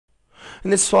In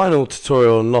this final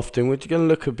tutorial on lofting, we're going to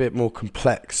look a bit more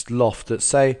complex loft. That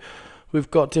say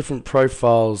we've got different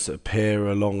profiles that appear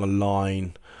along a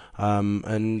line, and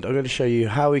I'm going to show you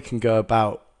how we can go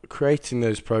about creating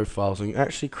those profiles and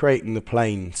actually creating the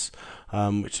planes,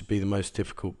 which would be the most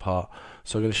difficult part.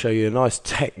 So I'm going to show you a nice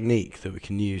technique that we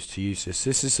can use to use this.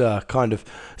 This is a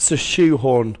it's a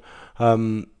shoehorn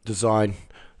design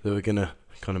that we're going to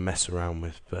kind of mess around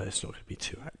with, but it's not going to be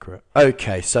too accurate.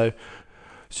 Okay, so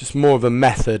it's just more of a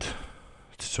method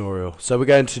tutorial. So we're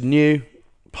going to new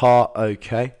part.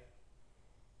 Okay.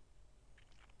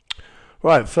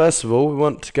 Right, first of all, we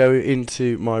want to go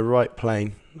into my right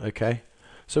plane. Okay.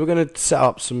 So we're going to set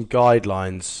up some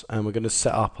guidelines, and we're going to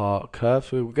set up our curve.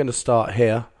 So we're going to start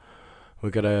here. We're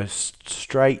going to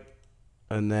straight,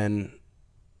 and then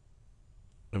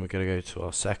we're going to go to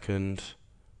our second,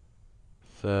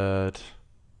 third,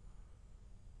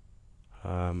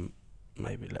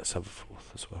 maybe let's have a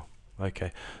fourth as well.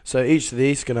 Okay, so each of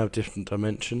these is going to have different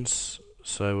dimensions.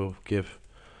 So we'll give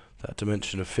that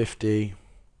dimension of 50,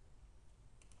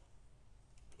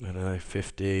 I don't know,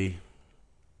 50,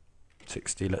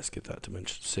 60, let's give that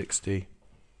dimension 60,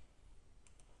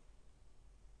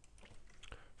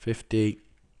 50,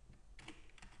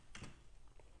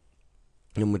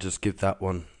 and we'll just give that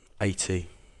one 80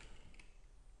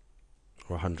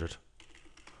 or 100.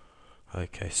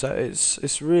 Okay, so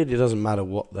it's really doesn't matter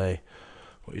what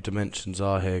your dimensions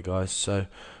are here, guys. So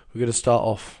we're going to start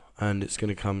off, and it's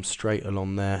going to come straight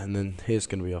along there, and then here's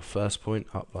going to be our first point,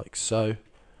 up like so.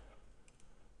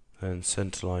 Then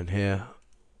center line here,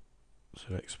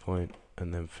 so next point,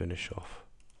 and then finish off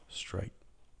straight.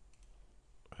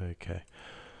 Okay,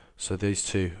 so these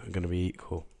two are going to be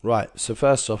equal. Right, so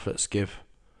first off, let's give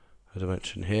a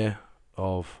dimension here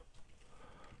of,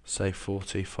 say,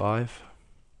 45.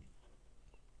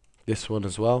 This one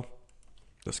as well,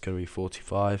 that's going to be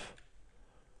 45.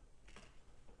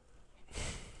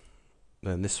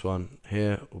 Then this one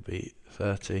here will be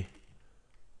 30.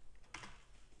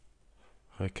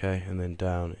 Okay, and then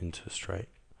down into a straight.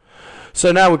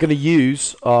 So now we're going to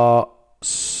use our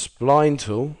spline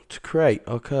tool to create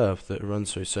our curve that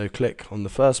runs through. So click on the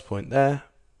first point there,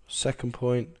 second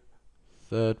point,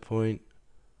 third point,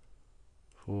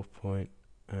 fourth point,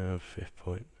 and fifth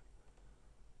point.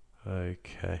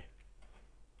 Okay.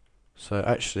 So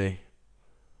actually,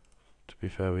 to be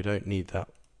fair, we don't need that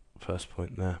first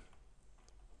point there,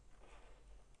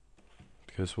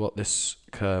 because what this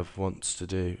curve wants to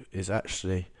do is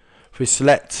actually, if we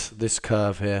select this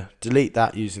curve here, delete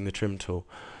that using the trim tool,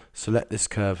 select this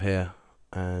curve here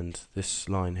and this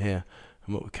line here,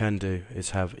 and what we can do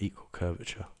is have equal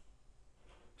curvature.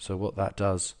 So what that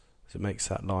does is it makes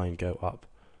that line go up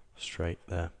straight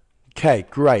there. Okay,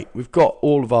 great. We've got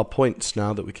all of our points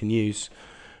now that we can use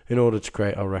in order to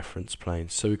create our reference plane.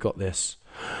 So we've got this.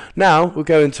 Now we'll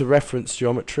go into reference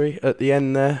geometry at the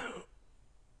end there.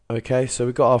 Okay, so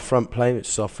we've got our front plane, which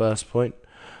is our first point.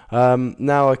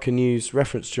 Now I can use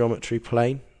reference geometry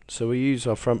plane. So we use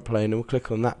our front plane and we'll click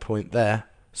on that point there.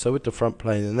 So with the front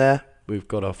plane in there, we've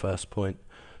got our first point.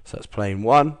 So that's plane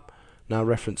 1. Now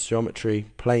reference geometry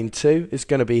plane 2 is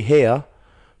going to be here,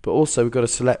 but also we've got to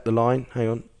select the line. Hang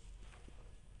on.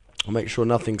 I'll make sure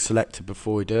nothing's selected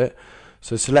before we do it.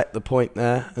 So select the point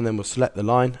there, and then we'll select the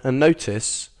line. And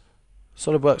notice,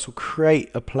 Solidworks will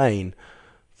create a plane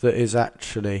that is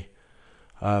actually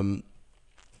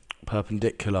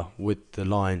perpendicular with the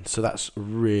line. So that's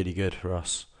really good for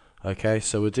us. Okay,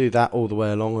 so we'll do that all the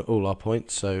way along at all our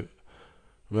points. So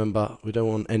remember, we don't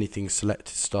want anything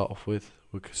selected to start off with.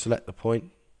 We can select the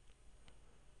point,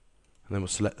 and then we'll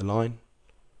select the line.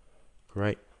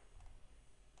 Great.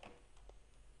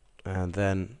 And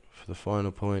then for the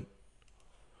final point,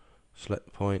 select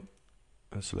the point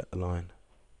and select the line.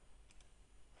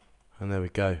 And there we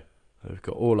go. We've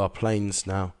got all our planes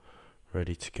now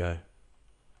ready to go.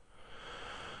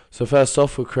 So first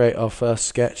off, we'll create our first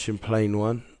sketch in plane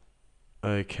 1.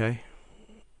 Okay.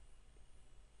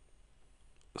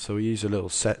 So we use a little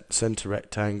center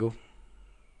rectangle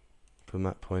from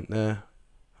that point there.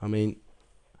 And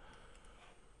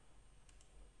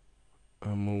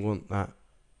we'll want that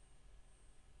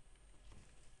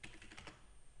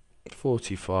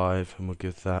 45, and we'll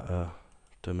give that a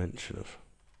dimension of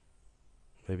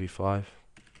maybe 5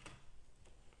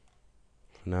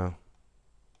 for now.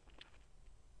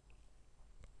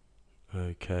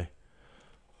 Okay,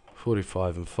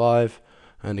 45 and 5,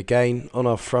 and again on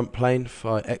our front plane, if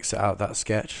I exit out that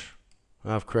sketch,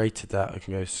 I've created that, I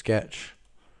can go sketch,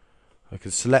 I can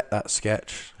select that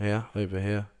sketch here, over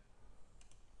here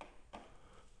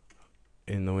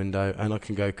in the window, and I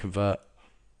can go convert,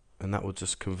 and that will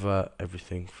just convert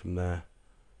everything from there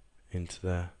into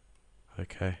there.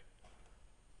 Okay.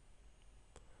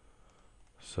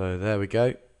 So there we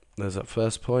go. There's that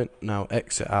first point. Now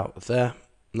exit out of there.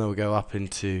 Now we'll go up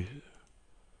into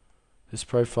this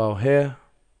profile here.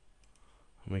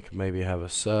 And we can maybe have a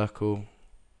circle.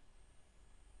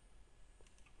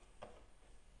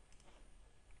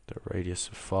 The radius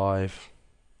of 5.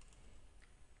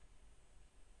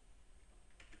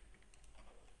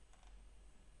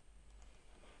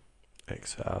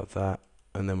 Exit out of that.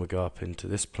 And then we'll go up into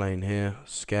this plane here.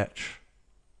 Sketch.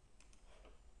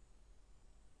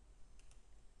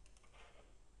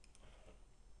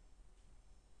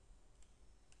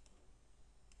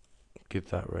 Give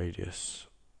that radius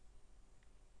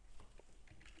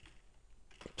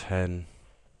 10.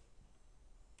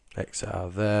 Exit out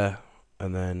of there,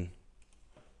 and then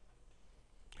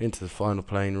into the final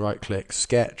plane, right click,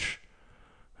 sketch,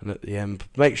 and at the end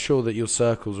make sure that your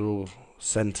circles are all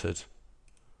centered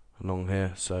along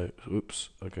here. So oops,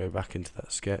 I'll go back into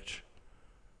that sketch,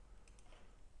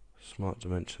 smart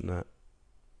dimension that,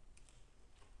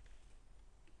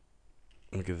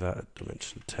 and give that a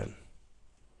dimension 10.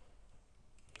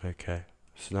 Okay,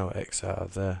 so now X out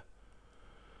of there.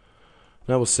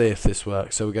 Now we'll see if this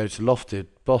works. So we go to lofted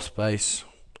boss base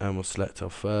and we'll select our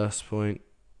first point,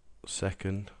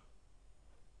 second.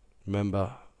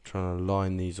 Remember, trying to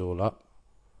line these all up.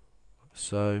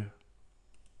 So,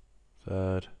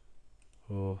 third,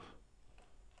 fourth,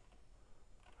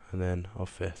 and then our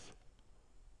fifth.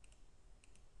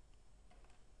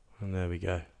 And there we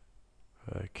go.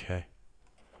 Okay,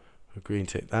 we'll green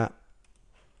tick that.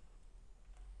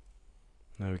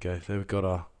 There we go. There we've got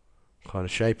our kind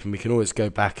of shape, and we can always go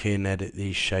back in, edit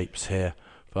these shapes here,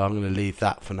 but I'm going to leave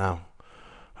that for now.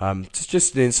 It's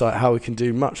just an insight how we can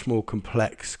do much more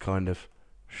complex kind of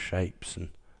shapes and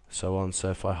so on. So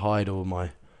if I hide all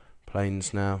my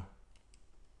planes now,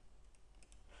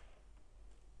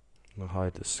 I'll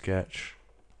hide the sketch.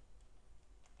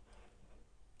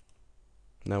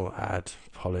 Now we'll add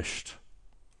polished,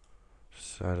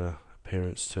 just add an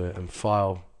appearance to it, and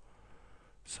file,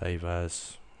 save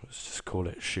as, let's just call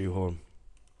it shoehorn,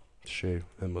 shoe,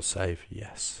 then we'll save,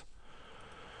 yes.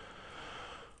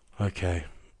 Okay,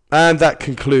 and that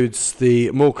concludes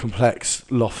the more complex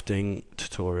lofting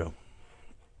tutorial.